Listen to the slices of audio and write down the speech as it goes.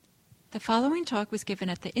The following talk was given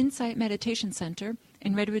at the Insight Meditation Center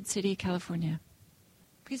in Redwood City, California.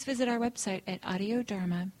 Please visit our website at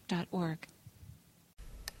audiodharma.org.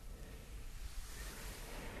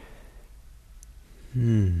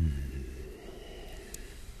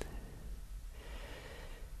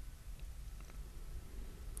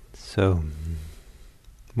 So,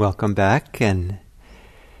 welcome back, and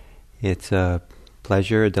it's a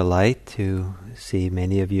pleasure, a delight to see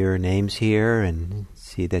many of your names here and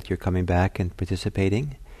see that you're coming back and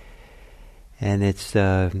participating. And it's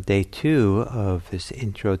day 2 of this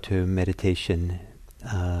Intro to Meditation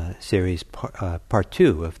series, part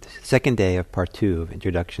 2 of the second day of part 2 of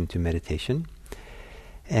Introduction to Meditation.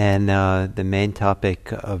 And the main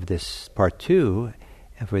topic of this part 2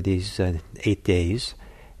 for these 8 days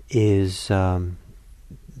is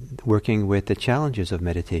working with the challenges of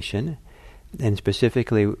meditation, and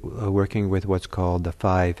specifically working with what's called the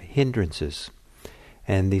 5 hindrances.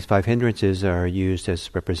 And these 5 hindrances are used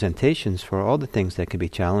as representations for all the things that can be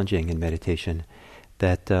challenging in meditation,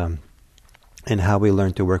 that and how we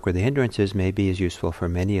learn to work with the hindrances maybe is useful for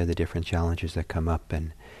many of the different challenges that come up,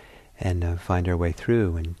 and find our way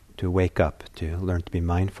through, and to wake up, to learn to be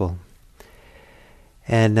mindful.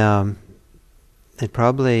 And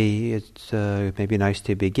probably it's maybe nice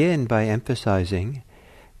to begin by emphasizing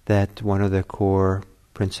that one of the core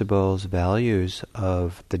principles, values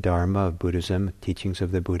of the Dharma, of Buddhism, teachings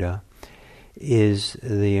of the Buddha, is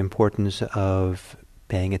the importance of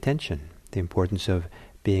paying attention, the importance of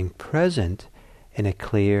being present in a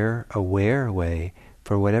clear, aware way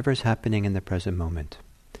for whatever's happening in the present moment.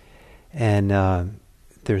 And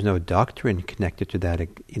there's no doctrine connected to that.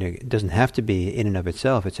 It doesn't have to be in and of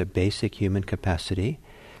itself. It's a basic human capacity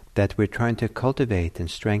that we're trying to cultivate and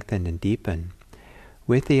strengthen and deepen,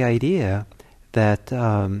 with the idea that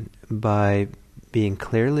by being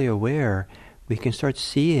clearly aware, we can start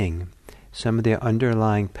seeing some of the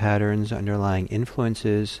underlying patterns, underlying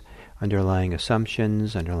influences, underlying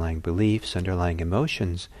assumptions, underlying beliefs, underlying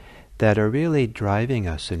emotions that are really driving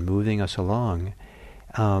us and moving us along,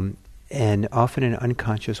 and often in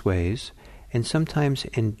unconscious ways, and sometimes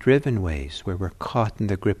in driven ways, where we're caught in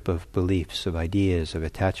the grip of beliefs, of ideas, of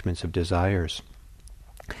attachments, of desires.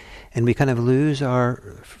 And we kind of lose our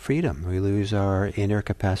freedom. We lose our inner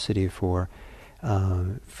capacity for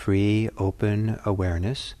free, open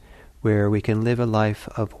awareness, where we can live a life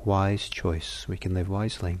of wise choice. We can live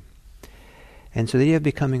wisely. And so the idea of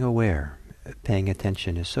becoming aware, paying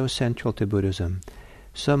attention, is so central to Buddhism,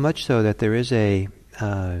 so much so that there is a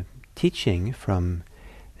teaching from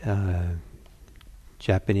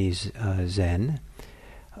Japanese Zen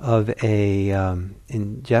of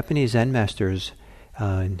in Japanese Zen masters,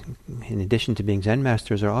 in addition to being Zen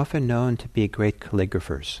masters, are often known to be great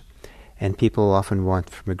calligraphers. And people often want,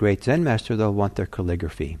 from a great Zen master, they'll want their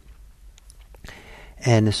calligraphy.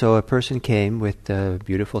 And so a person came with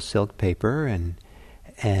beautiful silk paper and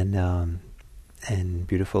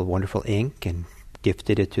beautiful, wonderful ink, and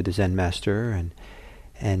gifted it to the Zen master,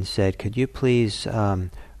 and said, "Could you please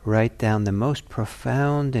write down the most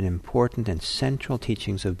profound and important and central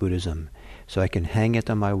teachings of Buddhism, so I can hang it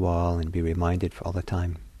on my wall and be reminded all the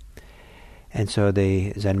time?" And so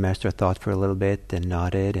the Zen master thought for a little bit and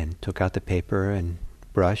nodded and took out the paper and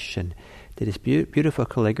brush and did this beautiful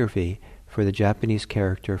calligraphy for the Japanese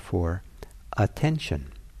character for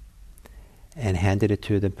attention, and handed it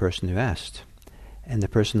to the person who asked. And the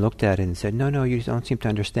person looked at it and said, no, you don't seem to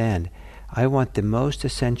understand. I want the most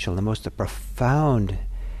essential, the most profound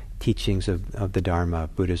teachings of the Dharma,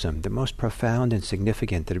 of Buddhism, the most profound and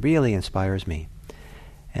significant, that really inspires me.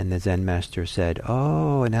 And the Zen master said,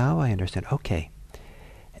 oh, now I understand. Okay.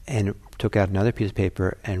 And took out another piece of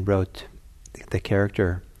paper and wrote the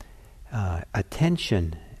character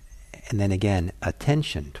attention, and then again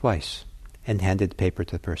attention twice, and handed the paper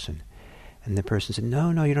to the person. And the person said, no,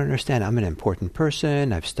 you don't understand. I'm an important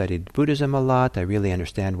person. I've studied Buddhism a lot. I really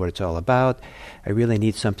understand what it's all about. I really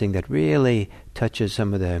need something that really touches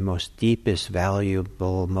some of the most deepest,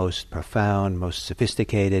 valuable, most profound, most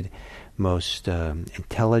sophisticated, most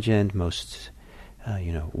intelligent, most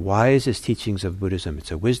wisest teachings of Buddhism. It's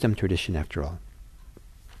a wisdom tradition, after all.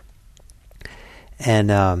 And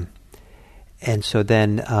so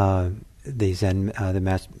then the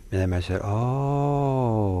master said,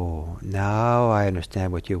 oh, now I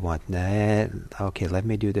understand what you want. Okay, let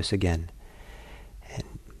me do this again. And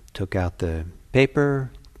took out the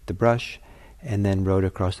paper, the brush, and then wrote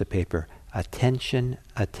across the paper, attention,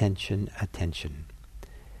 attention, attention.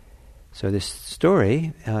 So this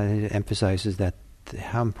story emphasizes that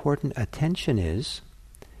how important attention is,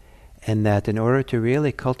 and that in order to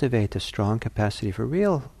really cultivate a strong capacity for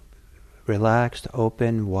real relaxed,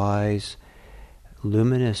 open, wise,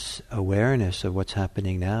 luminous awareness of what's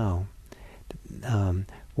happening now,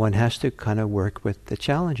 one has to kind of work with the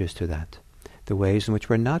challenges to that. The ways in which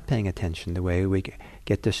we're not paying attention, the way we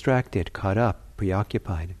get distracted, caught up,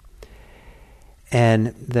 preoccupied. And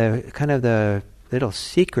the little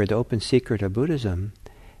secret, the open secret of Buddhism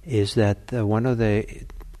is that one of the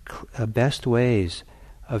best ways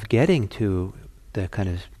of getting to the kind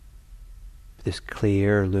of this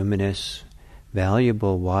clear, luminous,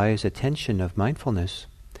 valuable, wise attention of mindfulness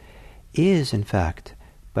is, in fact,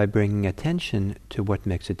 by bringing attention to what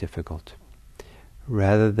makes it difficult.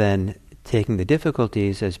 Rather than taking the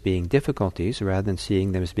difficulties as being difficulties, rather than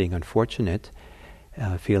seeing them as being unfortunate,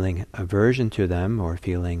 feeling aversion to them or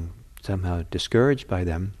feeling somehow discouraged by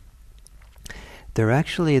them, they're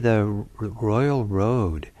actually the royal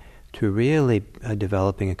road to really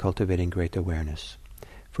developing and cultivating great awareness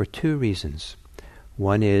for two reasons.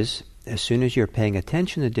 One is, as soon as you're paying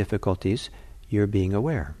attention to difficulties, you're being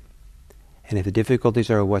aware. And if the difficulties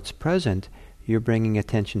are what's present, you're bringing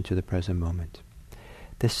attention to the present moment.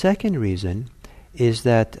 The second reason is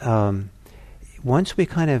that once we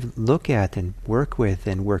kind of look at and work with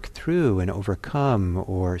and work through and overcome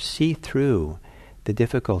or see through the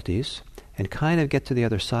difficulties and kind of get to the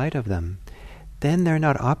other side of them, then they're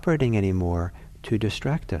not operating anymore to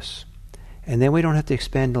distract us. And then we don't have to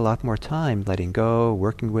expend a lot more time letting go,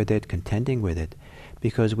 working with it, contending with it,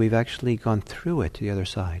 because we've actually gone through it to the other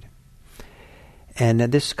side. And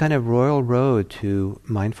this kind of royal road to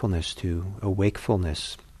mindfulness, to a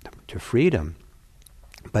wakefulness, to freedom,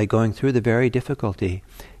 by going through the very difficulty,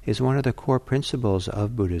 is one of the core principles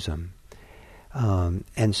of Buddhism.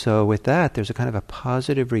 And so with that, there's a kind of a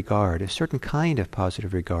positive regard, a certain kind of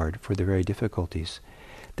positive regard for the very difficulties,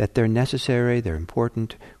 that they're necessary, they're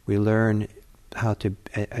important. We learn how to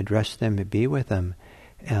address them, to be with them,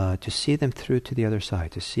 to see them through to the other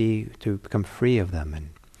side, to become free of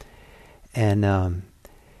them. And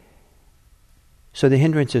so the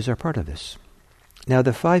hindrances are part of this. Now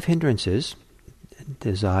the 5 hindrances,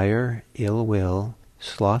 desire, ill will,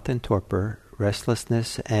 sloth and torpor,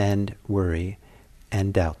 restlessness and worry,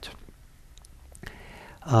 and doubt.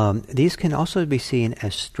 These can also be seen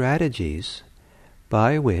as strategies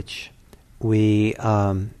by which we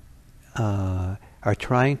are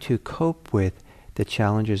trying to cope with the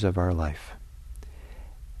challenges of our life.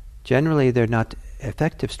 Generally, they're not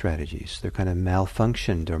effective strategies. They're kind of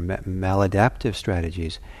malfunctioned or maladaptive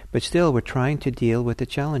strategies. But still, we're trying to deal with the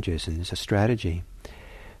challenges, and it's a strategy.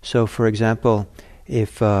 So, for example,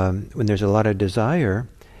 if when there's a lot of desire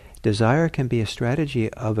can be a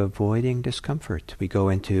strategy of avoiding discomfort. We go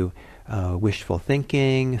into wishful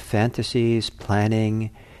thinking, fantasies,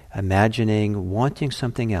 planning, imagining, wanting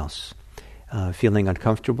something else, feeling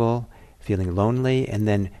uncomfortable, feeling lonely, and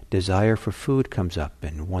then desire for food comes up,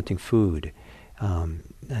 and wanting food,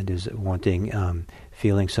 and is wanting,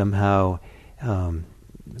 feeling somehow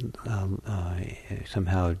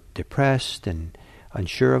depressed and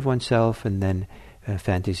unsure of oneself, and then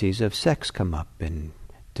fantasies of sex come up, and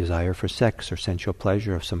desire for sex or sensual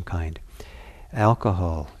pleasure of some kind.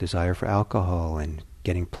 Alcohol, desire for alcohol and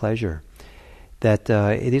getting pleasure. That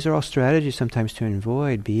these are all strategies sometimes to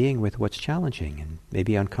avoid being with what's challenging and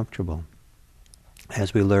maybe uncomfortable.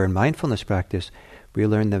 As we learn mindfulness practice, we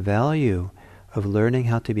learn the value of learning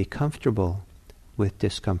how to be comfortable with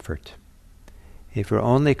discomfort. If we're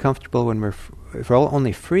only comfortable if we're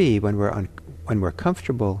only free when we're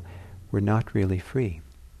comfortable, we're not really free.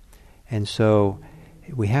 And so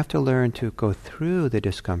we have to learn to go through the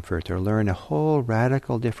discomfort, or learn a whole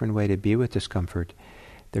radical different way to be with discomfort.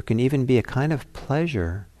 There can even be a kind of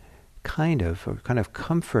pleasure, or kind of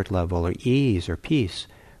comfort level, or ease, or peace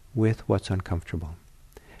with what's uncomfortable.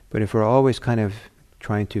 But if we're always kind of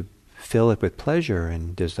trying to fill it with pleasure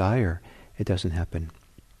and desire, it doesn't happen.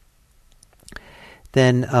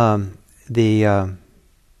 Then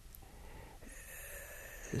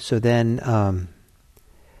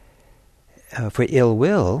for ill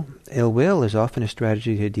will is often a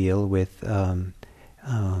strategy to deal with, to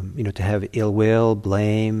have ill will,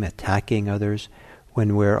 blame, attacking others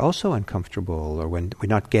when we're also uncomfortable, or when we're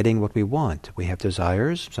not getting what we want. We have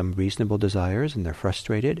desires, some reasonable desires, and they're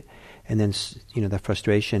frustrated, and then that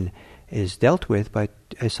frustration is dealt with by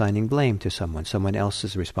assigning blame to someone. Someone else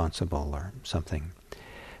is responsible or something.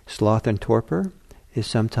 Sloth and torpor is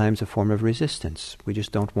sometimes a form of resistance. We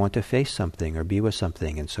just don't want to face something or be with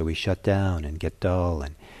something, and so we shut down and get dull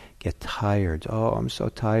and get tired. Oh, I'm so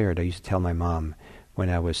tired. I used to tell my mom when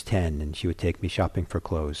I was 10, and she would take me shopping for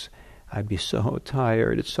clothes. I'd be so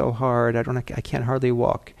tired. It's so hard. I can't hardly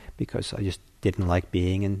walk, because I just didn't like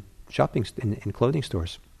being in shopping in clothing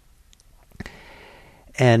stores.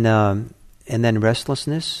 And then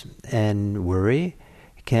restlessness and worry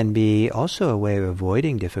can be also a way of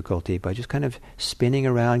avoiding difficulty by just kind of spinning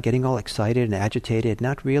around, getting all excited and agitated,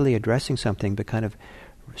 not really addressing something, but kind of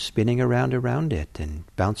spinning around it and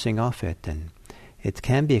bouncing off it. And it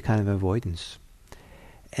can be a kind of avoidance.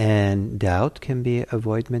 And doubt can be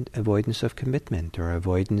avoidance of commitment or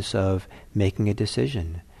avoidance of making a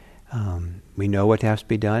decision. We know what has to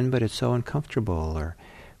be done, but it's so uncomfortable, or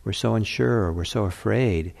we're so unsure, or we're so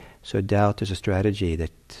afraid. So doubt is a strategy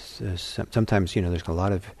that sometimes, there's a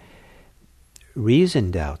lot of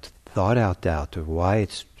reasoned doubt, thought out doubt of why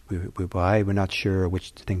we're not sure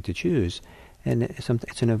which thing to choose, and it's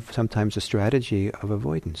sometimes a strategy of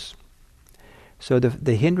avoidance. So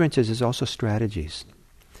the hindrances is also strategies,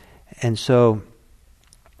 and so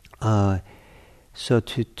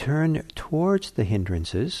to turn towards the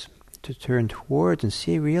hindrances, to turn towards and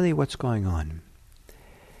see really what's going on.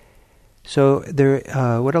 So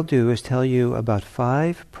what I'll do is tell you about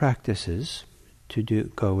 5 practices to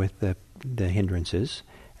go with the hindrances.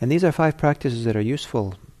 And these are 5 practices that are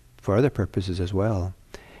useful for other purposes as well.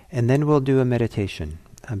 And then we'll do a meditation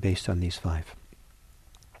based on these 5.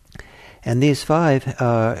 And these 5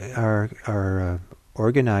 are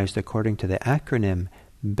organized according to the acronym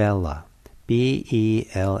BELLA,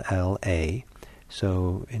 B-E-L-L-A.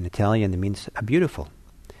 So in Italian it means beautiful.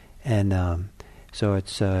 And so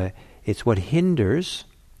it's what hinders,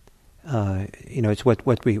 it's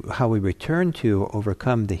how we return to,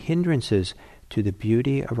 overcome the hindrances to the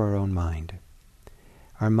beauty of our own mind.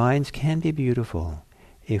 Our minds can be beautiful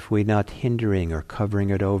if we're not hindering or covering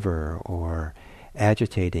it over or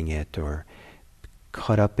agitating it or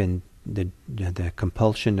caught up in the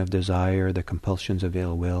compulsion of desire, the compulsions of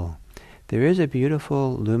ill will. There is a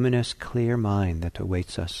beautiful, luminous, clear mind that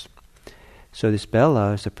awaits us. So this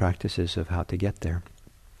Bella is the practices of how to get there.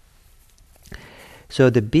 So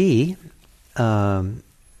the B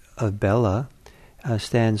of Bella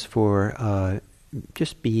stands for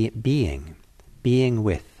just being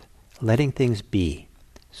with, letting things be.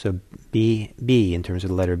 So B in terms of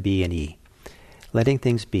the letter B and E, letting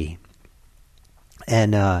things be.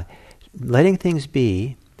 And letting things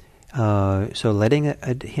be, so letting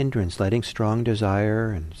a hindrance, letting strong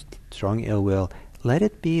desire and strong ill will, let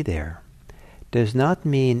it be there. Does not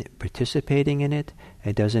mean participating in it.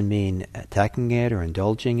 It doesn't mean attacking it or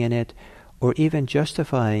indulging in it, or even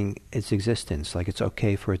justifying its existence, like it's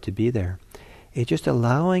okay for it to be there. It's just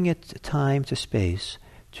allowing it time to space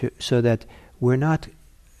so that we're not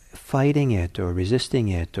fighting it or resisting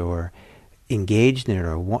it or engaged in it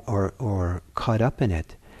or caught up in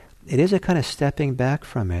it. It is a kind of stepping back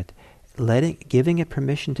from it, giving it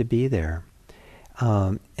permission to be there,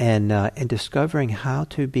 and discovering how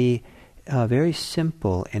to be very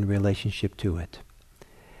simple in relationship to it.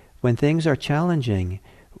 When things are challenging,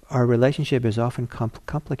 our relationship is often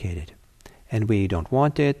complicated, and we don't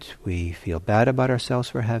want it. We feel bad about ourselves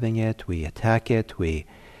for having it. We attack it. We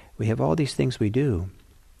have all these things we do.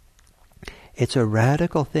 It's a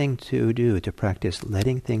radical thing to do, to practice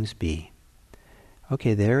letting things be.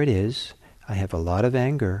 Okay, there it is. I have a lot of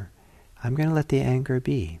anger. I'm going to let the anger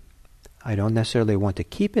be. I don't necessarily want to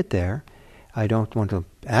keep it there. I don't want to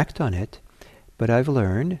act on it. But I've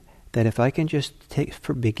learned that if I can just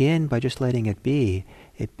begin by just letting it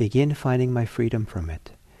begin finding my freedom from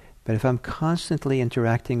it. But if I'm constantly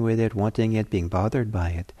interacting with it, wanting it, being bothered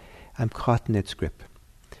by it, I'm caught in its grip.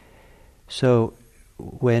 So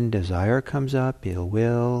when desire comes up, ill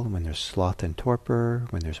will, when there's sloth and torpor,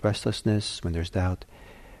 when there's restlessness, when there's doubt,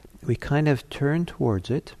 we kind of turn towards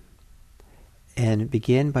it and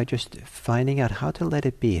begin by just finding out how to let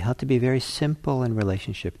it be, how to be very simple in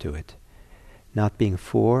relationship to it, not being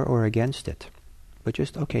for or against it, but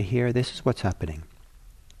just, okay, here, this is what's happening.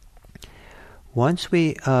 Once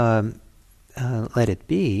we let it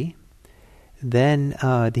be, then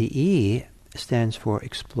the E stands for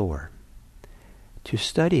explore, to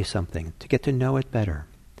study something, to get to know it better.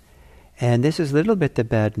 And this is a little bit the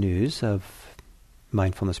bad news of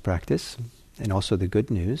mindfulness practice, and also the good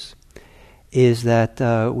news, is that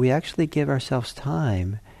we actually give ourselves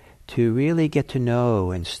time to really get to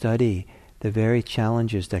know and study the very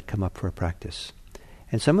challenges that come up for a practice.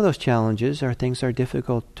 And some of those challenges are things that are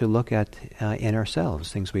difficult to look at in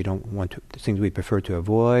ourselves, things we don't want to, things we prefer to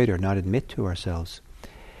avoid or not admit to ourselves.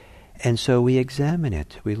 And so we examine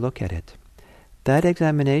it, we look at it. That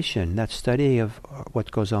examination, that study of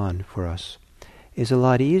what goes on for us, is a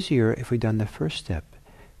lot easier if we've done the first step.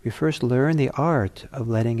 We first learn the art of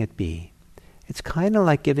letting it be. It's kind of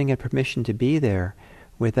like giving it permission to be there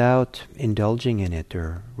without indulging in it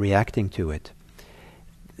or reacting to it.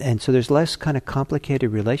 And so there's less kind of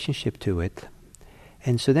complicated relationship to it.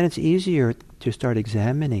 And so then it's easier to start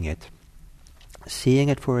examining it, seeing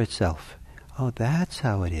it for itself. Oh, that's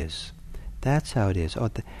how it is. That's how it is. Oh,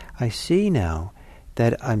 I see now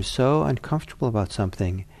that I'm so uncomfortable about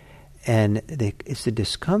something, and it's the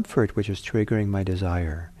discomfort which is triggering my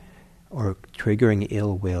desire or triggering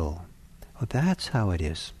ill will. Oh, that's how it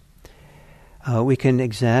is. We can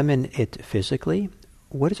examine it physically.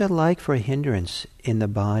 What is it like for a hindrance in the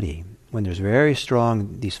body? When there's very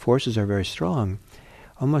strong, these forces are very strong,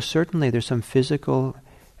 almost certainly there's some physical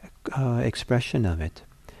expression of it.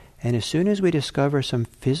 And as soon as we discover some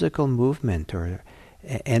physical movement or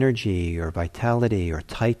energy or vitality or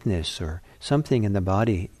tightness or something in the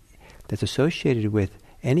body that's associated with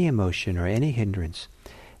any emotion or any hindrance,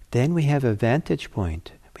 then we have a vantage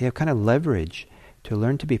point. We have kind of leverage to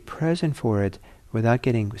learn to be present for it without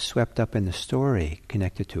getting swept up in the story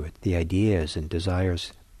connected to it, the ideas and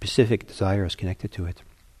desires, specific desires connected to it.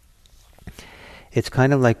 It's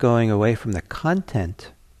kind of like going away from the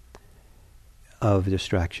content of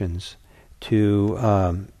distractions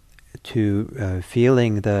to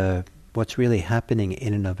feeling what's really happening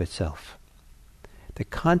in and of itself. The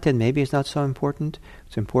content maybe is not so important.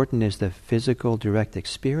 What's important is the physical, direct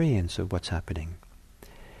experience of what's happening.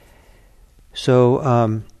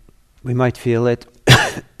 So we might feel it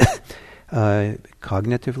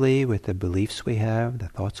cognitively with the beliefs we have, the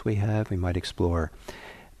thoughts we have. We might explore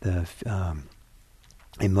the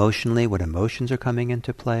emotionally, what emotions are coming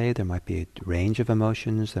into play. There might be a range of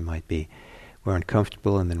emotions. There might be we're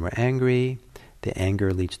uncomfortable and then we're angry. The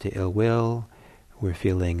anger leads to ill will. We're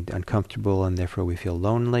feeling uncomfortable and therefore we feel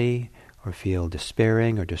lonely or feel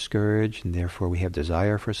despairing or discouraged and therefore we have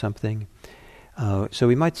desire for something. So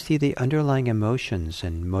we might see the underlying emotions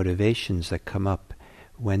and motivations that come up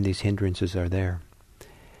when these hindrances are there.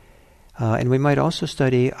 And we might also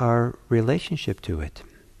study our relationship to it.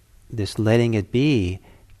 This letting it be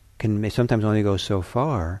can sometimes only go so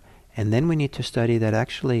far, and then we need to study that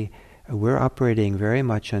actually we're operating very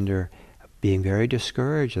much under being very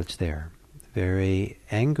discouraged that it's there, very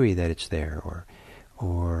angry that it's there,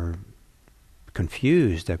 or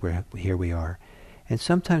confused that here we are. And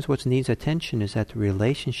sometimes what needs attention is that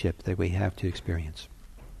relationship that we have to experience.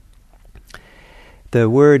 The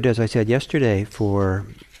word, as I said yesterday, for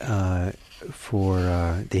the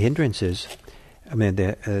hindrances, I mean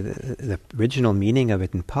the original meaning of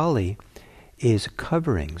it in Pali is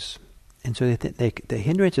coverings. And so the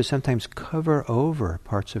hindrances sometimes cover over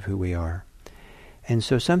parts of who we are. And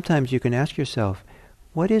so sometimes you can ask yourself,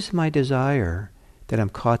 what is my desire that I'm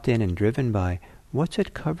caught in and driven by? What's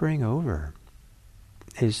it covering over?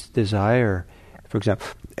 Is desire, for example,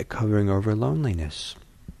 covering over loneliness?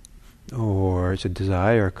 Or is a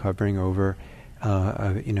desire covering over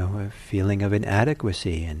a feeling of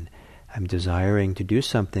inadequacy, and I'm desiring to do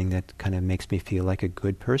something that kind of makes me feel like a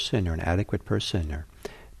good person or an adequate person, or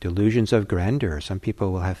delusions of grandeur. Some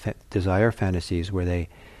people will have desire fantasies where they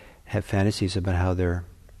have fantasies about how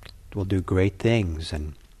will do great things,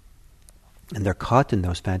 and they're caught in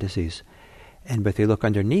those fantasies. But if they look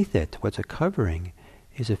underneath it, what's it covering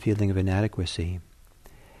is a feeling of inadequacy.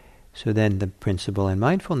 So then the principle in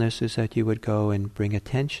mindfulness is that you would go and bring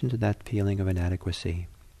attention to that feeling of inadequacy.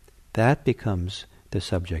 That becomes the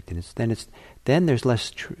subject, and then there's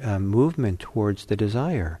less movement towards the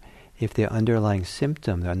desire if the underlying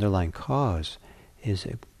symptom, the underlying cause, is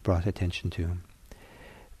brought attention to.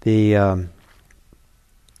 The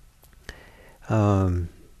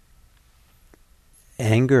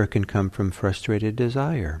anger can come from frustrated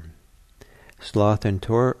desire. Sloth and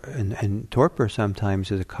torpor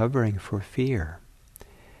sometimes is a covering for fear.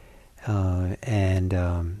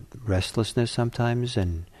 And restlessness sometimes,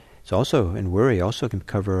 and it's also, and worry also can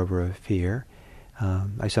cover over a fear.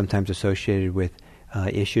 I sometimes associated with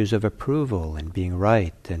issues of approval and being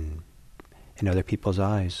right and in other people's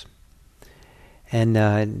eyes. And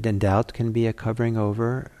then doubt can be a covering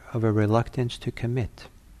over of a reluctance to commit.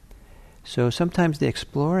 So sometimes the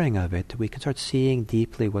exploring of it, we can start seeing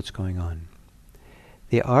deeply what's going on.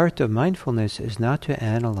 The art of mindfulness is not to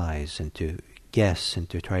analyze and to guess and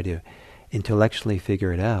to try to intellectually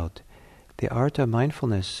figure it out. The art of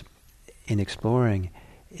mindfulness in exploring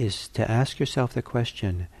is to ask yourself the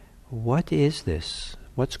question, what is this?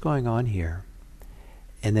 What's going on here?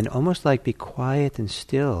 And then almost like be quiet and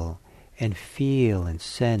still and feel and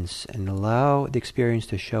sense and allow the experience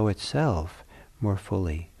to show itself more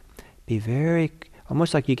fully. Be very,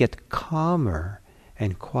 almost like you get calmer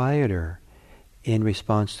and quieter in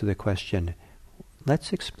response to the question,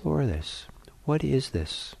 let's explore this. What is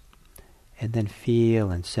this? And then feel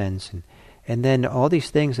and sense. And then all these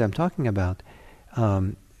things I'm talking about,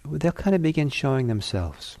 they'll kind of begin showing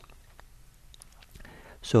themselves.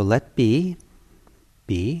 So let be,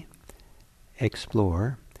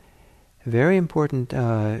 explore. A very important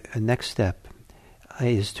next step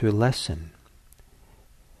is to lessen.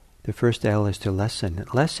 The first L is to lessen.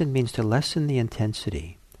 Lessen means to lessen the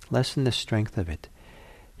intensity, lessen the strength of it.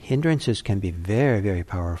 Hindrances can be very, very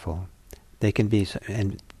powerful. They can be,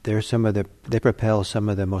 and they propel some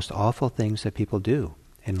of the most awful things that people do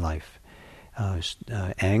in life.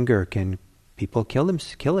 Anger people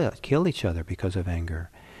kill each other because of anger.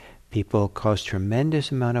 People cause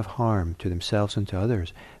tremendous amount of harm to themselves and to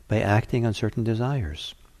others by acting on certain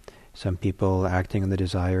desires. Some people acting on the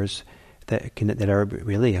desires that are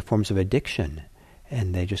really forms of addiction,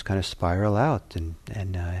 and they just kind of spiral out and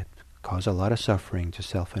cause a lot of suffering to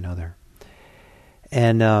self and other.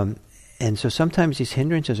 And so sometimes these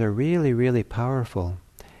hindrances are really, really powerful.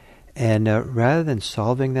 And rather than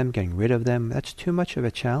solving them, getting rid of them, that's too much of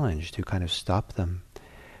a challenge to kind of stop them.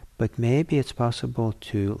 But maybe it's possible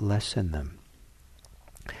to lessen them.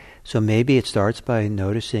 So maybe it starts by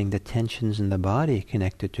noticing the tensions in the body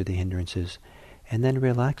connected to the hindrances, and then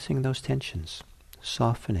relaxing those tensions,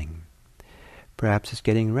 softening. Perhaps it's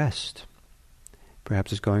getting rest.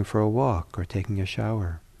 Perhaps it's going for a walk or taking a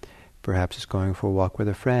shower. Perhaps it's going for a walk with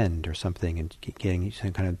a friend or something and getting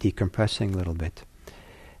some kind of decompressing a little bit.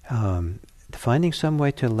 Finding some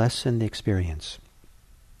way to lessen the experience.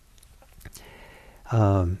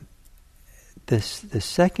 The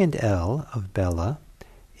second L of Bella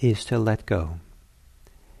is to let go.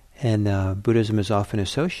 And Buddhism is often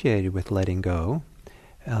associated with letting go,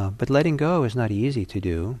 but letting go is not easy to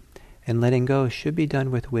do, and letting go should be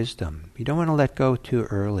done with wisdom. You don't want to let go too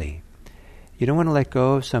early. You don't want to let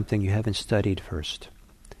go of something you haven't studied first,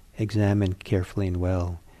 examined carefully and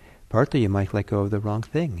well. Partly you might let go of the wrong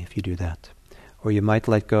thing if you do that. Or you might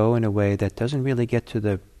let go in a way that doesn't really get to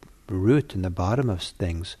the root and the bottom of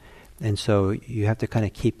things. And so you have to kind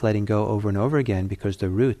of keep letting go over and over again because the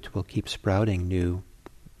root will keep sprouting new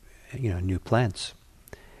plants.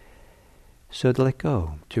 So to let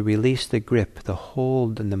go, to release the grip, the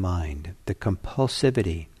hold in the mind, the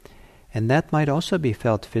compulsivity. And that might also be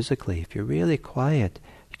felt physically. If you're really quiet,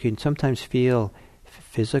 you can sometimes feel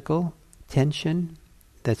physical tension.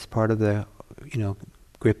 That's part of the,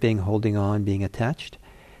 gripping, holding on, being attached.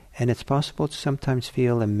 And it's possible to sometimes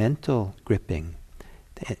feel a mental gripping,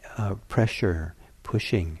 pressure,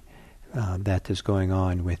 pushing that is going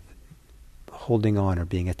on with holding on or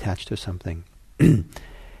being attached to something.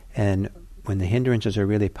 And when the hindrances are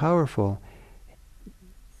really powerful,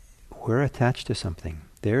 we're attached to something.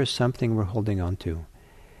 There is something we're holding on to.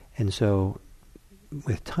 And so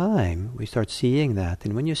with time, we start seeing that.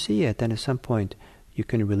 And when you see it, then at some point, you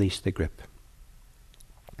can release the grip.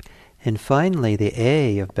 And finally, the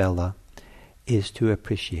A of Bella is to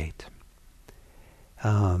appreciate.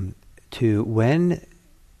 When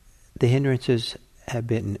the hindrances have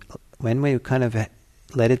been, when we kind of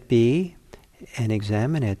let it be and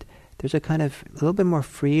examine it, there's a little bit more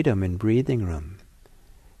freedom and breathing room.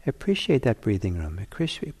 Appreciate that breathing room.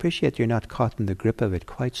 Appreciate you're not caught in the grip of it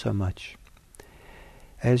quite so much.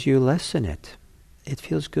 As you lessen it, it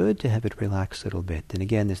feels good to have it relax a little bit. And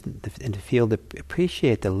again, and to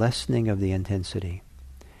appreciate the lessening of the intensity.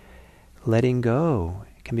 Letting go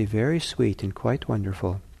can be very sweet and quite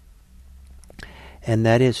wonderful. And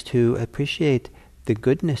that is to appreciate the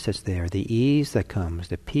goodness that's there, the ease that comes,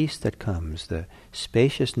 the peace that comes, the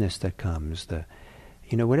spaciousness that comes,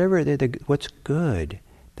 what's good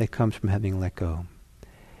that comes from having let go.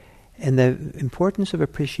 And the importance of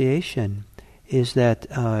appreciation is that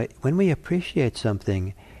when we appreciate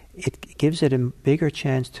something, it gives it a bigger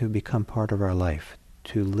chance to become part of our life,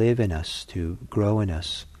 to live in us, to grow in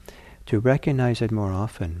us, to recognize it more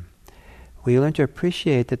often. We learn to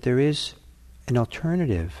appreciate that there is an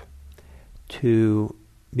alternative to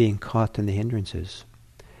being caught in the hindrances.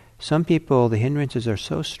 Some people, the hindrances are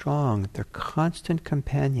so strong, they're constant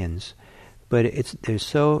companions, but they're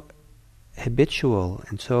so habitual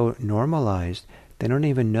and so normalized, they don't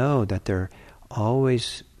even know that they're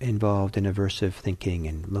always involved in aversive thinking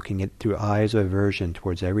and looking at through eyes of aversion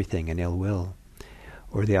towards everything and ill will,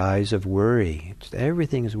 or the eyes of worry.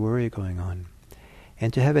 Everything is worry going on.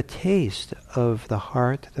 And to have a taste of the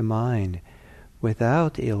heart, the mind,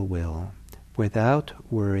 without ill will, without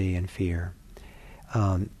worry and fear,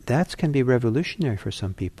 that can be revolutionary for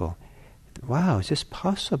some people. Wow, is this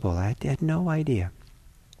possible? I had no idea.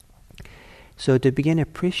 So to begin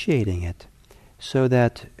appreciating it, so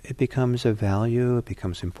that it becomes of value, it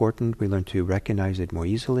becomes important, we learn to recognize it more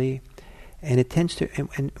easily, and it tends to,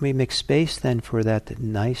 and we make space then for that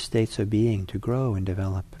nice states of being to grow and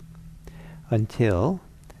develop, until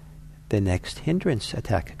the next hindrance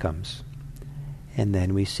attack comes. And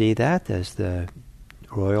then we see that as the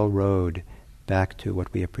royal road back to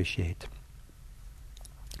what we appreciate.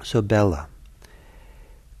 So Bella,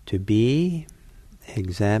 to be,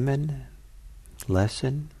 examine,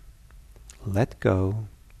 lesson, let go,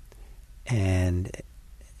 and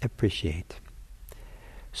appreciate.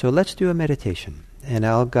 So let's do a meditation, and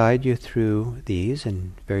I'll guide you through these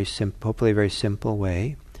in hopefully a very simple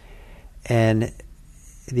way. And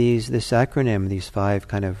this acronym, these 5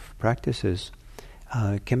 kind of practices,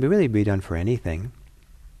 can really be done for anything.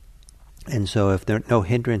 And so if no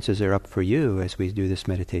hindrances are up for you as we do this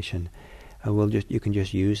meditation, you can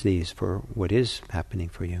just use these for what is happening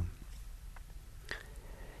for you.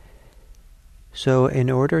 So in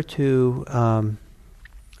order to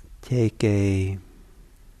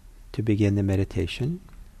begin the meditation,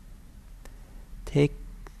 take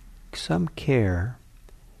some care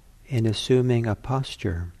in assuming a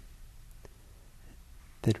posture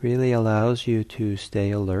that really allows you to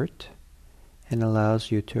stay alert and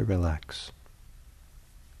allows you to relax.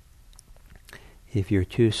 If you're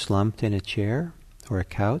too slumped in a chair or a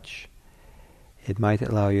couch, it might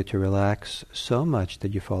allow you to relax so much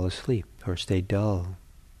that you fall asleep or stay dull.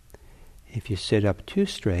 If you sit up too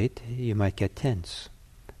straight, you might get tense.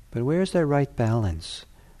 But where's the right balance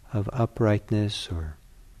of uprightness? Or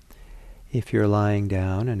if you're lying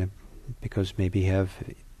down because maybe you have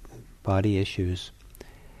body issues,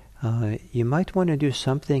 you might want to do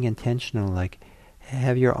something intentional, like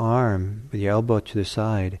have your arm with your elbow to the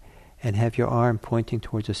side and have your arm pointing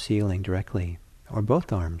towards the ceiling directly, or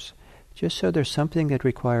both arms, just so there's something that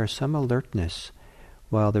requires some alertness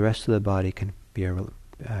while the rest of the body can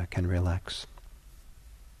relax.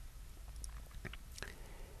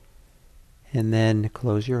 And then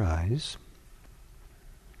close your eyes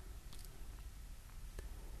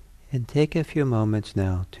and take a few moments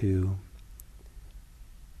now to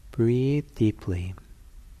breathe deeply.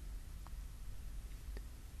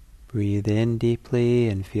 Breathe in deeply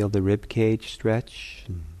and feel the rib cage stretch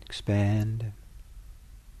and expand.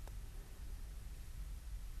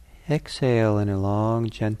 Exhale in a long,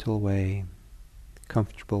 gentle way,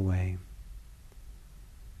 comfortable way.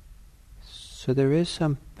 So there is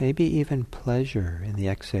some, maybe even pleasure in the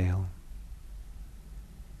exhale.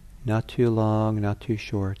 Not too long, not too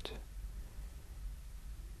short,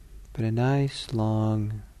 but a nice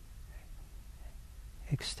long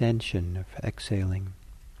extension of exhaling.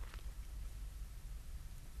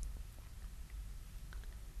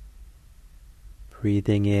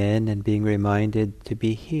 Breathing in and being reminded to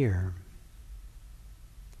be here.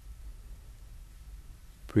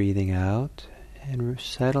 Breathing out and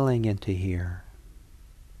settling into here,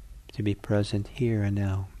 to be present here and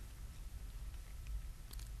now.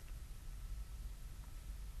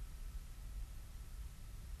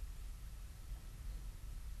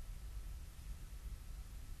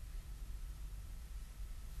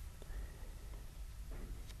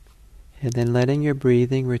 And then letting your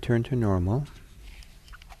breathing return to normal.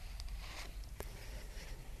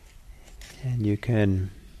 And you can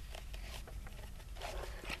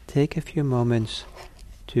take a few moments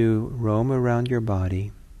to roam around your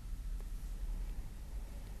body,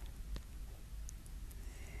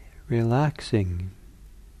 relaxing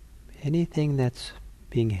anything that's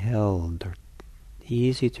being held, or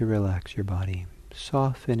easy to relax your body,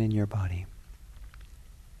 soften in your body.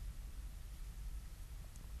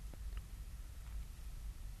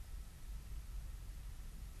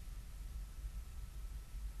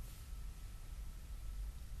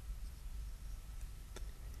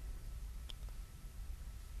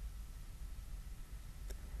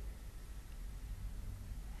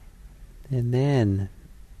 And then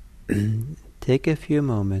take a few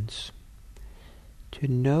moments to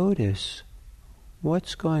notice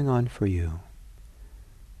what's going on for you.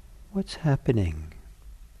 What's happening?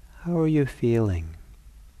 How are you feeling?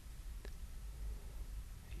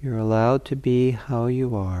 You're allowed to be how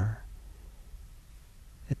you are.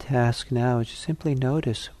 The task now is to simply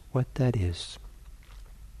notice what that is.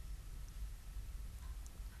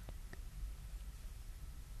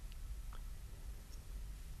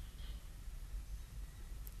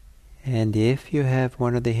 And if you have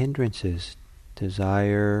one of the hindrances,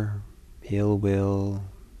 desire, ill will,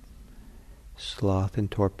 sloth and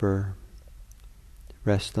torpor,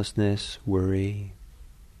 restlessness, worry,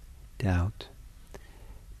 doubt,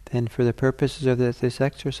 then for the purposes of this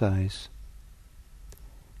exercise,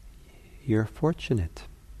 you're fortunate.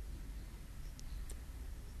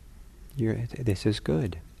 This is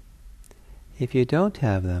good. If you don't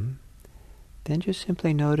have them, then just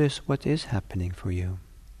simply notice what is happening for you.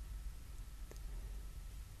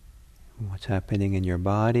 what's happening in your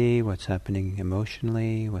body, what's happening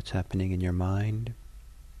emotionally, what's happening in your mind.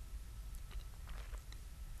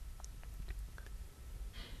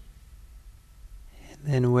 And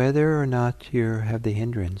then whether or not you have the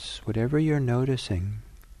hindrance, whatever you're noticing,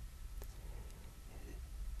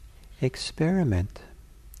 experiment.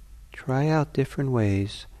 Try out different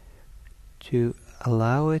ways to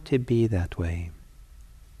allow it to be that way.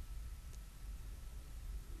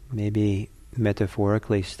 Maybe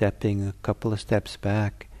metaphorically stepping a couple of steps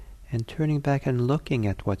back and turning back and looking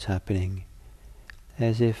at what's happening,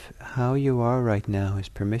 as if how you are right now is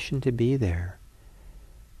permission to be there,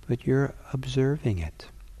 but you're observing it.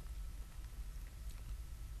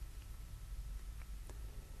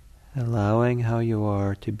 Allowing how you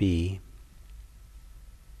are to be.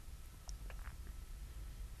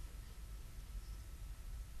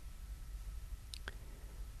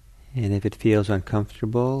 And if it feels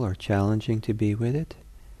uncomfortable or challenging to be with it,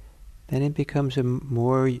 then it becomes a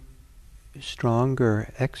more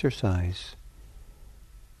stronger exercise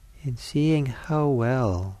in seeing how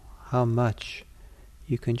well, how much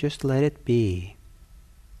you can just let it be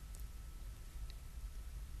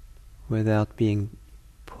without being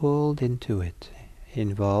pulled into it,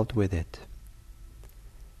 involved with it,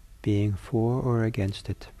 being for or against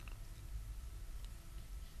it.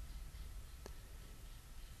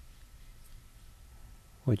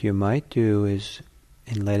 What you might do is,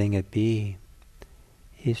 in letting it be,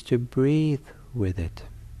 is to breathe with it,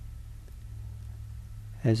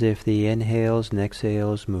 as if the inhales and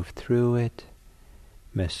exhales move through it,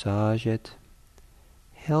 massage it,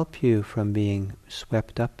 help you from being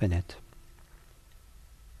swept up in it.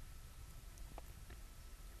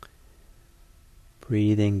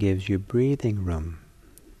 Breathing gives you breathing room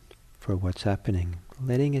for what's happening,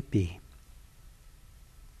 letting it be.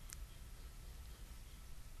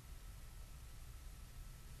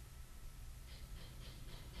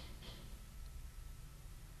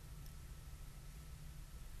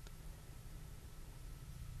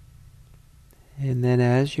 And then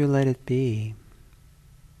as you let it be,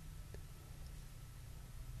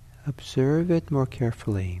 observe it more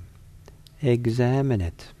carefully, examine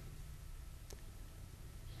it.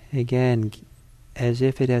 Again, as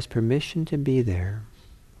if it has permission to be there,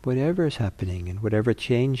 whatever is happening and whatever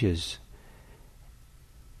changes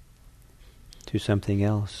to something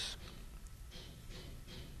else.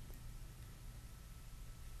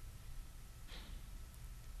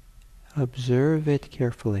 Observe it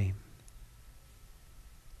carefully.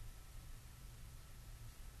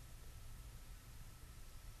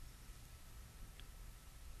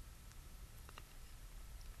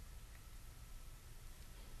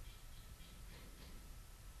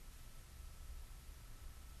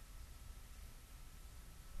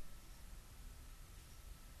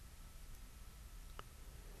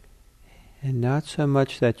 And not so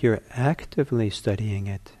much that you're actively studying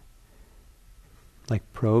it, like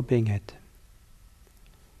probing it,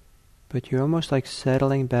 but you're almost like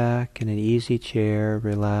settling back in an easy chair,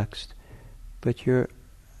 relaxed, but you're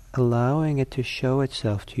allowing it to show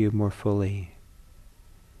itself to you more fully.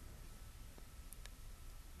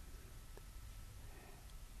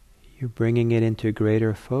 You're bringing it into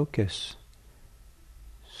greater focus,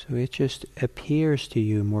 so it just appears to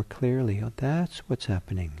you more clearly. Oh, that's what's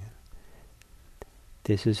happening.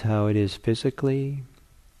 This is how it is physically,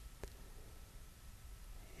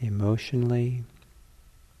 emotionally,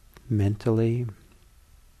 mentally.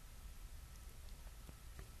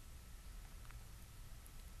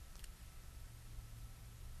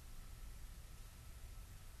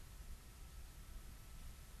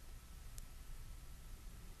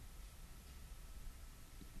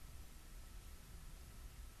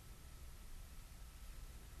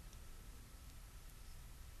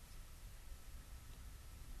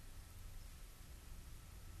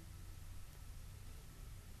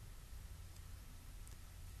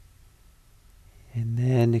 And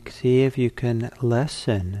then see if you can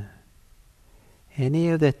lessen any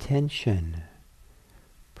of the tension,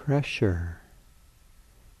 pressure,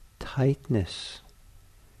 tightness,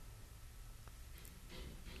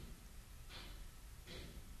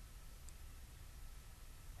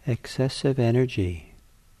 excessive energy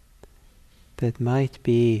that might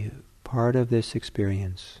be part of this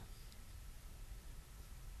experience.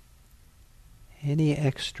 Any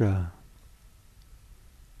extra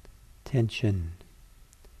tension,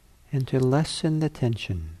 and to lessen the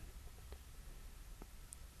tension,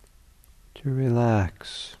 to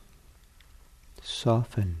relax,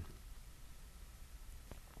 soften.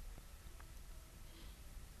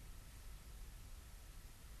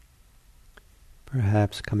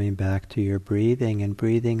 Perhaps coming back to your breathing and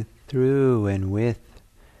breathing through and with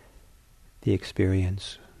the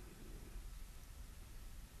experience.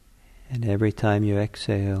 And every time you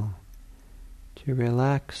exhale, to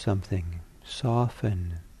relax something,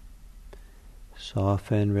 soften,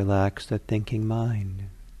 relax the thinking mind.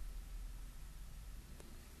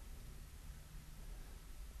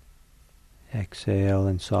 Exhale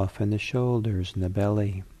and soften the shoulders and the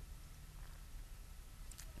belly.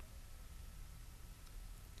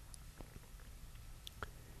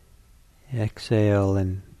 Exhale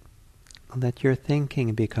and let your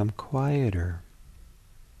thinking become quieter,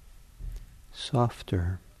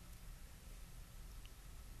 softer.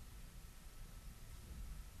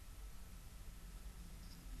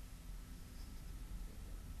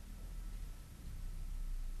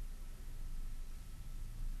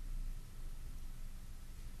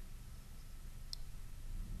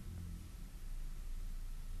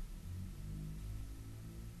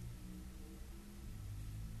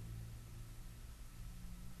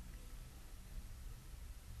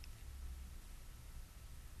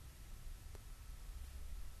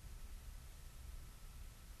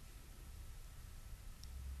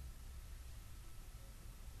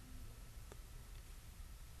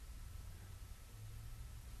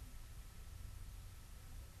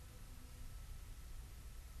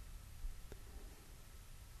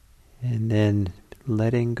 And then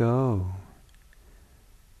letting go.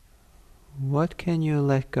 What can you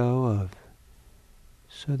let go of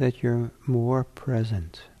so that you're more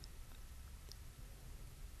present?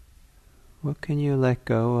 What can you let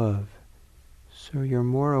go of so you're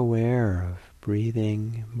more aware of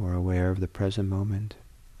breathing, more aware of the present moment?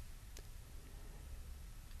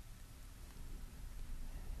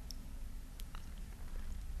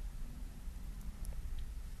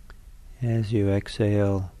 As you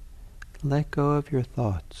exhale, let go of your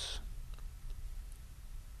thoughts.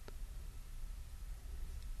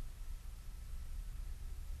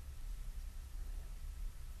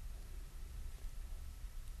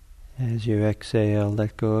 As you exhale,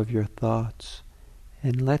 let go of your thoughts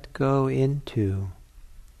and let go into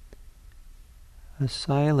a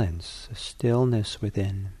silence, a stillness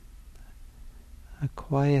within, a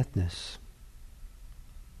quietness.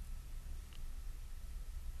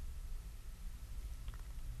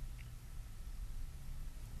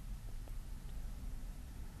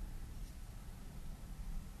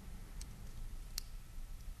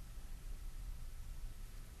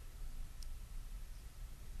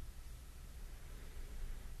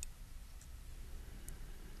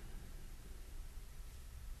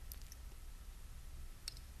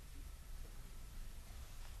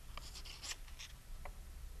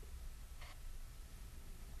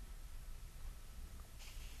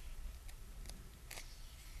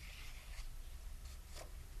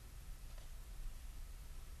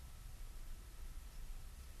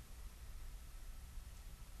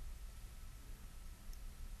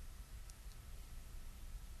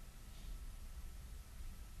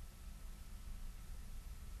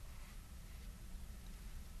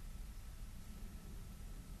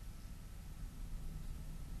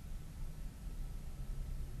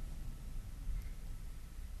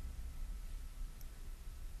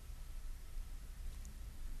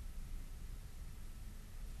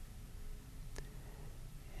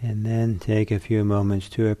 And then take a few moments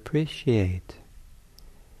to appreciate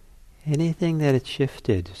anything that had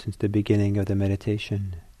shifted since the beginning of the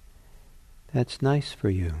meditation that's nice for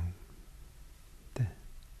you.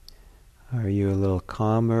 Are you a little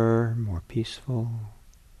calmer, more peaceful,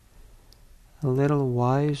 a little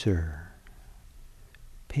wiser,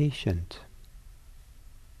 patient?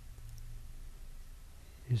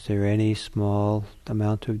 Is there any small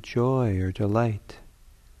amount of joy or delight?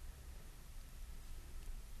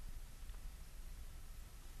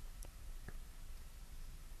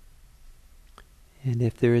 And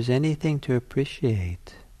if there is anything to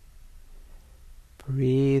appreciate,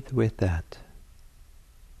 breathe with that,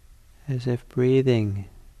 as if breathing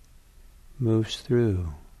moves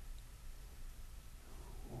through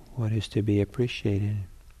what is to be appreciated.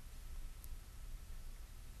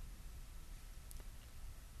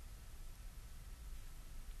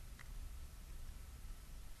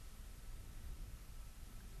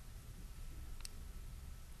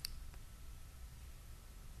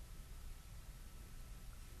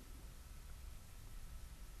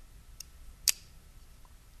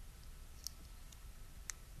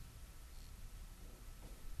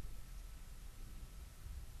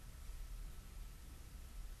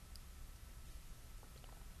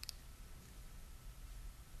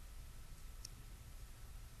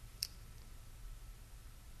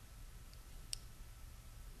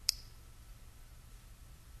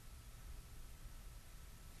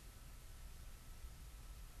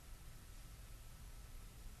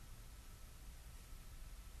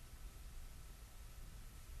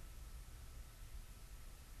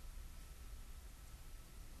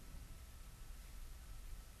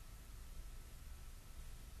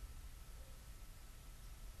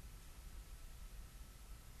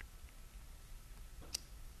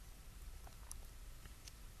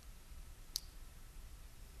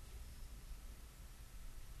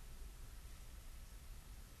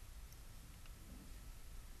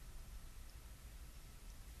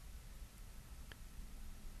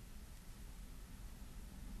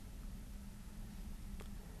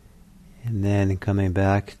 And then coming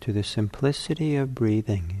back to the simplicity of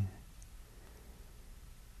breathing.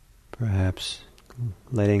 Perhaps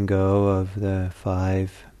letting go of the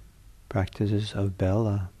 5 practices of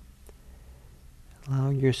Bella.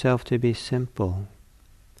 Allowing yourself to be simple.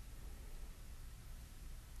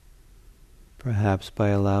 Perhaps by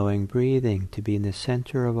allowing breathing to be in the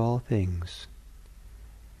center of all things.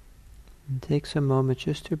 And take some moment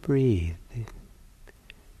just to breathe.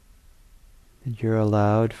 That you're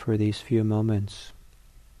allowed for these few moments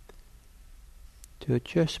to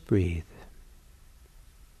just breathe.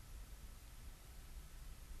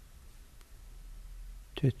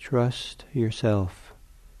 To trust yourself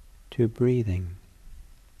to breathing.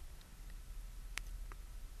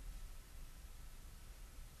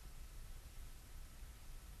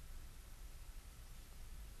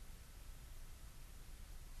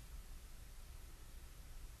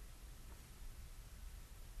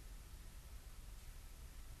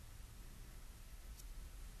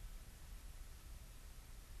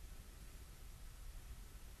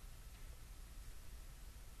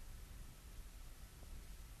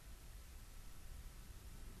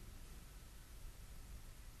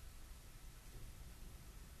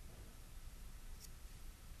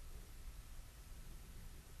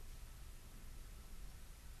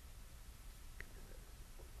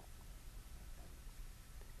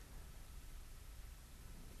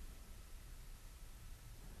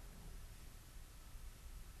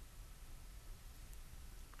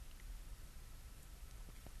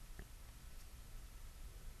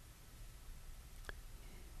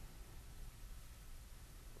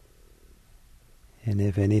 And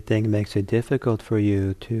if anything makes it difficult for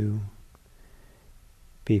you to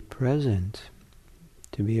be present,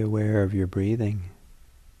 to be aware of your breathing,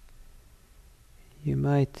 you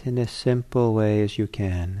might, in as simple way as you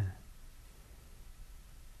can,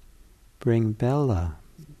 bring Bella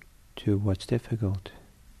to what's difficult.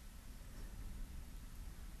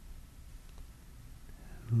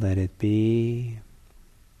 Let it be,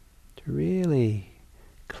 to really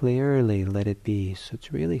clearly let it be, so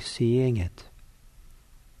it's really seeing it.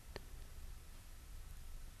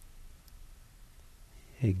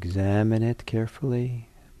 Examine it carefully,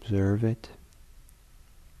 observe it.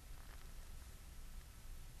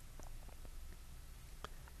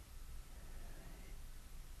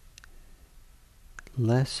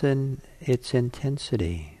 Lessen its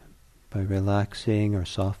intensity by relaxing or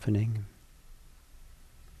softening.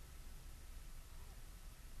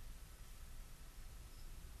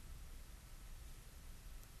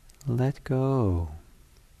 Let go.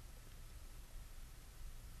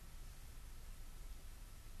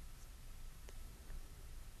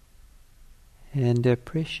 And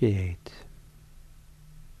appreciate.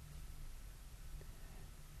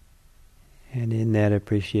 And in that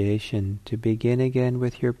appreciation, to begin again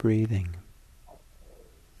with your breathing.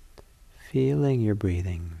 Feeling your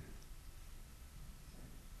breathing.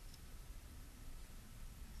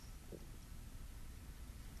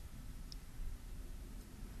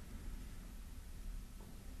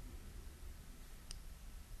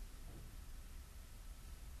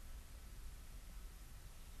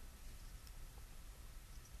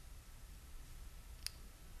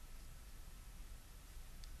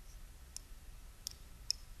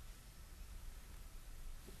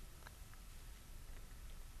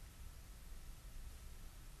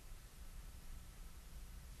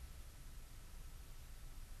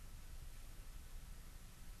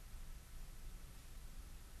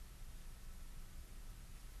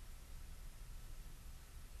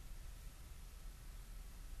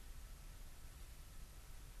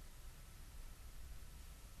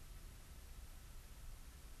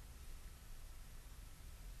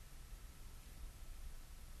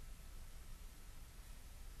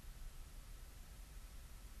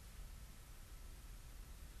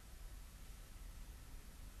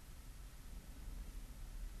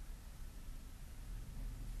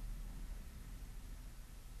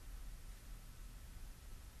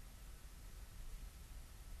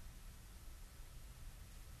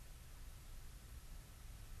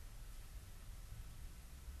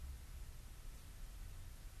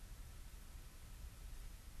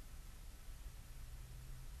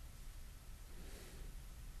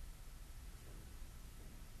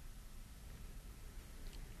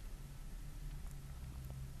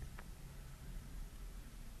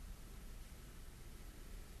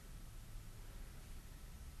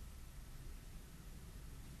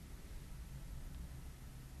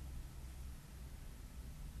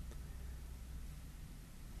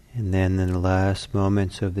 And then in the last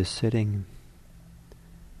moments of the sitting,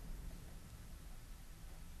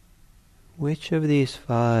 which of these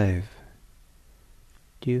 5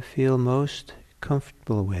 do you feel most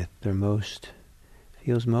comfortable with, or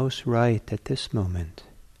feels most right at this moment?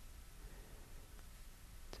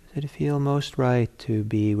 Does it feel most right to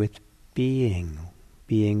be with being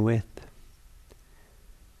with,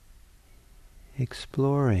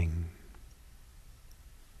 exploring,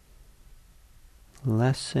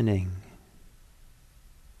 lessening,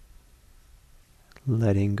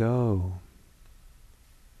 letting go,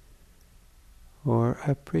 or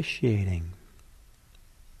appreciating?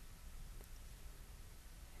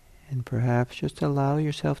 And perhaps just allow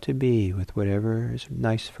yourself to be with whatever is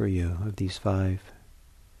nice for you of these 5.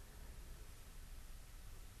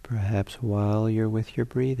 Perhaps while you're with your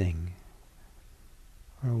breathing,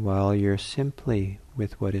 or while you're simply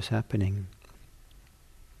with what is happening.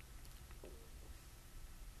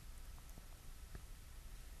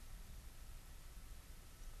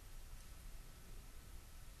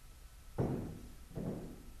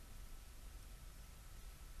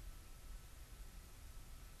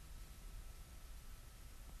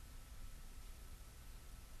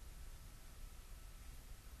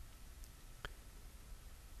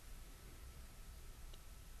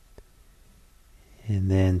 And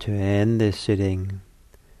then to end this sitting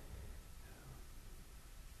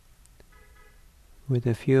with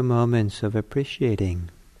a few moments of appreciating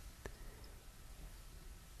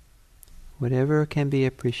whatever can be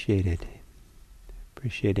appreciated.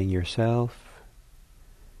 Appreciating yourself,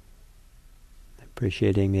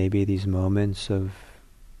 appreciating maybe these moments of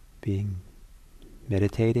being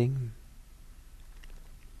meditating.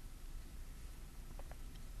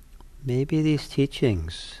 Maybe these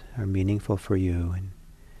teachings are meaningful for you, and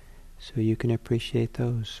so you can appreciate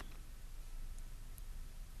those.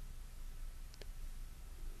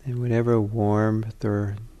 And whatever warmth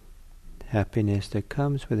or happiness that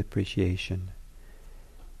comes with appreciation,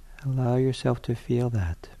 allow yourself to feel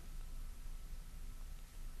that.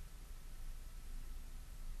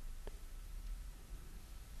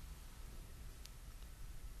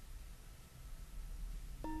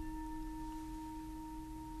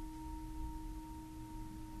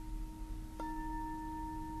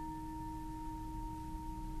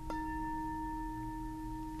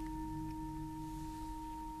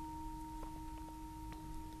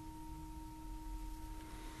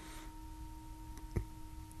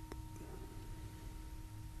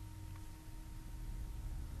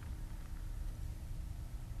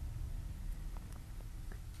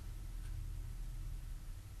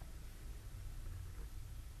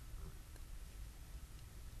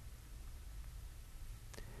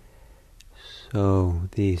 So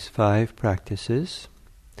these 5 practices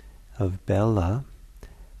of Bella,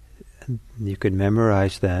 you could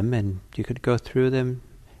memorize them, and you could go through them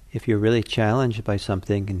if you're really challenged by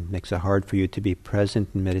something and makes it hard for you to be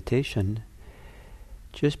present in meditation.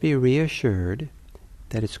 Just be reassured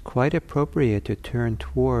that it's quite appropriate to turn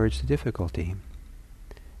towards the difficulty,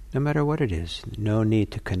 no matter what it is. No need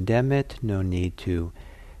to condemn it, no need to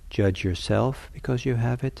judge yourself because you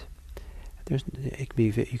have it. You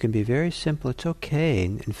can be very simple. It's okay.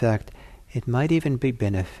 In fact, it might even be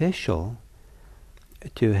beneficial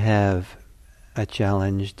to have a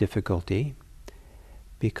challenge, difficulty,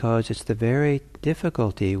 because it's the very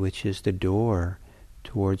difficulty which is the door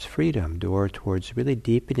towards freedom, door towards really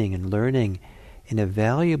deepening and learning in a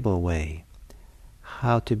valuable way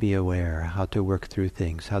how to be aware, how to work through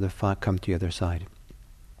things, how to come to the other side.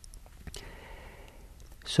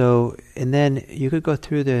 So, and then you could go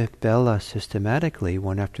through the Bella systematically,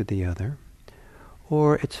 one after the other,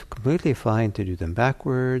 or it's completely fine to do them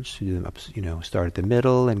backwards, to do them up, start at the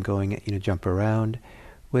middle and going, jump around.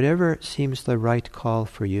 Whatever seems the right call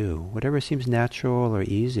for you, whatever seems natural or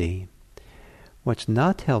easy. What's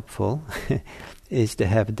not helpful is to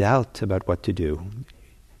have doubt about what to do.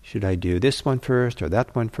 Should I do this one first or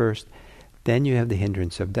that one first? Then you have the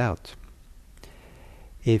hindrance of doubt.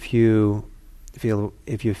 If you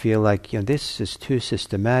feel like this is too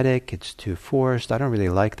systematic, it's too forced, I don't really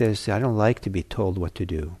like this, I don't like to be told what to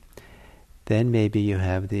do, then maybe you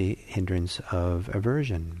have the hindrance of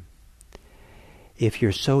aversion. If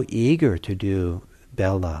you're so eager to do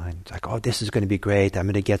Bella, and it's like, this is going to be great, I'm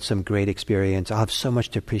going to get some great experience, I'll have so much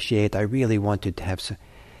to appreciate, I really wanted to have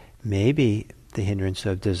maybe the hindrance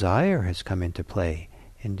of desire has come into play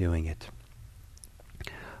in doing it.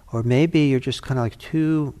 Or maybe you're just kind of like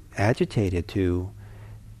too agitated to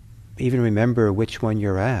even remember which one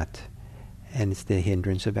you're at, and it's the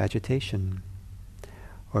hindrance of agitation.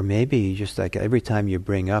 Or maybe you just like every time you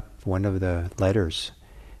bring up one of the letters,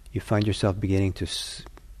 you find yourself beginning to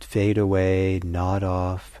fade away, nod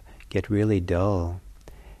off, get really dull,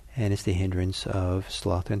 and it's the hindrance of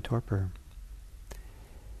sloth and torpor.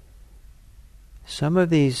 some of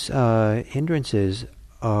these hindrances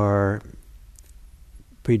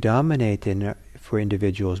predominate for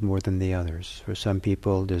individuals more than the others. For some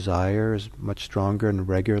people, desire is much stronger in a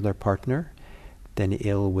regular partner than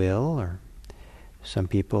ill will, or some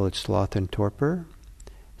people it's sloth and torpor.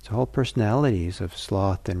 It's whole personalities of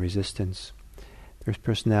sloth and resistance. There's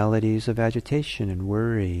personalities of agitation and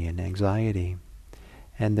worry and anxiety.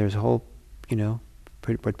 And there's a whole,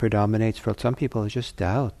 what predominates for some people is just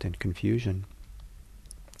doubt and confusion.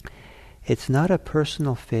 It's not a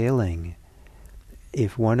personal failing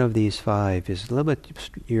if one of these five is a little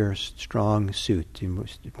bit your strong suit,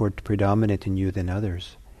 more predominant in you than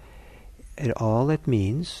others. All it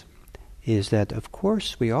means is that, of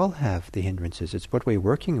course, we all have the hindrances. It's what we're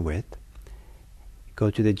working with.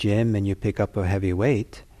 Go to the gym and you pick up a heavy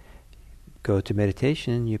weight. Go to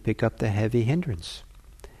meditation, you pick up the heavy hindrance.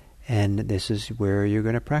 And this is where you're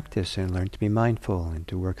going to practice and learn to be mindful and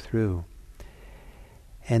to work through.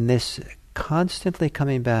 And this constantly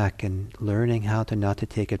coming back and learning how to not to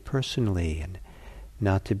take it personally and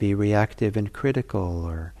not to be reactive and critical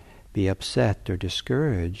or be upset or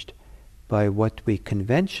discouraged by what we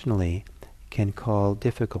conventionally can call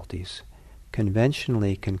difficulties,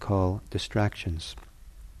 conventionally can call distractions,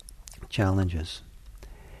 challenges.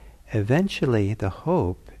 Eventually, the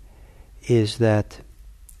hope is that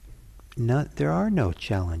there are no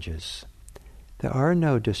challenges, there are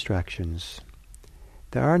no distractions,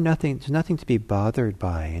 there's nothing to be bothered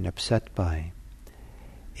by and upset by.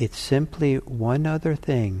 It's simply one other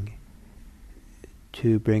thing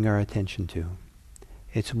to bring our attention to.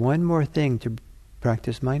 It's one more thing to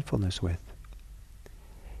practice mindfulness with.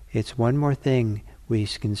 It's one more thing we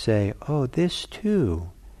can say, oh, this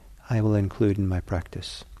too I will include in my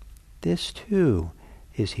practice. This too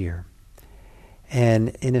is here. And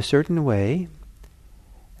in a certain way,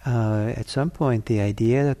 at some point, the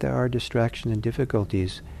idea that there are distractions and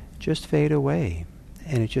difficulties just fade away.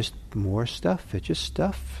 And it's just more stuff. It's just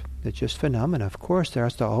stuff. It's just phenomena. Of course, there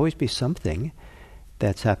has to always be something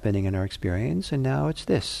that's happening in our experience, and now it's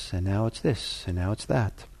this, and now it's this, and now it's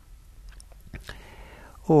that.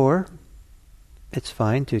 Or it's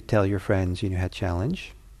fine to tell your friends you had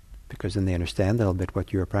challenge, because then they understand a little bit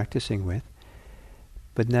what you're practicing with.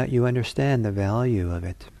 But now you understand the value of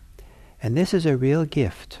it. And this is a real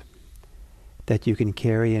gift that you can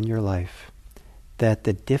carry in your life, that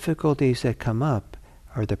the difficulties that come up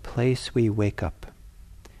are the place we wake up.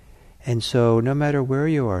 And so no matter where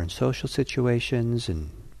you are in social situations and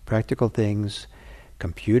practical things,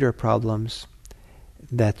 computer problems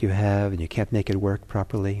that you have and you can't make it work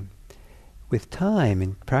properly, with time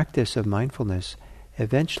and practice of mindfulness,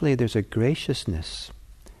 eventually there's a graciousness,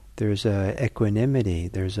 there's a equanimity,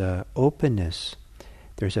 there's a openness,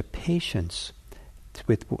 there's a patience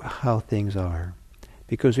with how things are.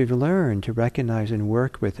 Because we've learned to recognize and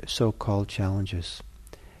work with so-called challenges.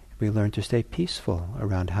 We learn to stay peaceful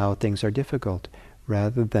around how things are difficult,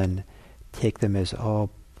 rather than take them as,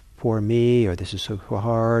 oh, poor me, or this is so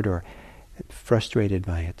hard, or frustrated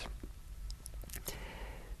by it.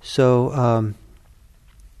 So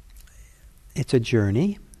it's a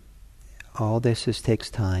journey. All this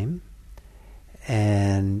takes time,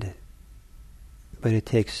 but it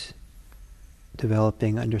takes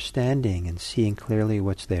developing understanding and seeing clearly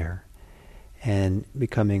what's there, and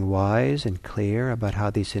becoming wise and clear about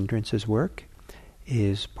how these hindrances work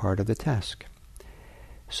is part of the task.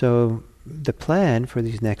 So the plan for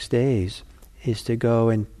these next days is to go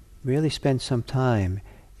and really spend some time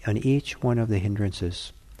on each one of the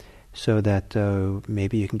hindrances, so that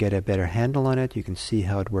maybe you can get a better handle on it, you can see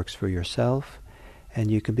how it works for yourself,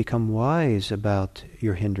 and you can become wise about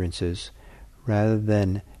your hindrances rather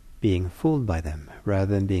than being fooled by them,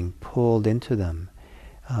 rather than being pulled into them.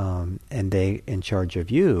 And they in charge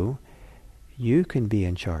of you, you can be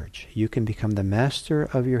in charge. You can become the master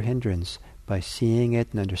of your hindrance by seeing it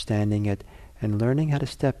and understanding it and learning how to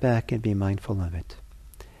step back and be mindful of it.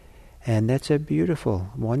 And that's a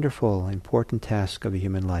beautiful, wonderful, important task of a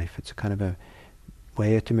human life. It's a kind of a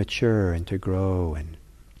way to mature and to grow and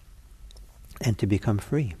to become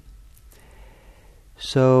free.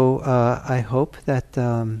 So I hope that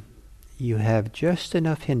you have just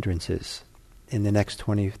enough hindrances in the next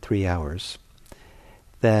 23 hours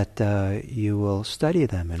that you will study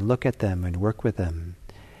them and look at them and work with them.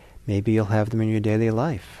 Maybe you'll have them in your daily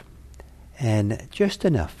life. And just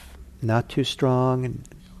enough, not too strong,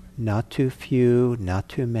 not too few, not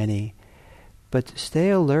too many, but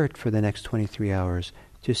stay alert for the next 23 hours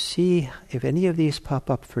to see if any of these pop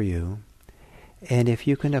up for you, and if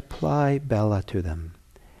you can apply Bella to them,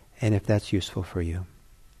 and if that's useful for you.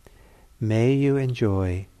 May you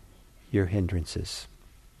enjoy your hindrances.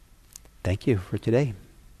 thank you for today.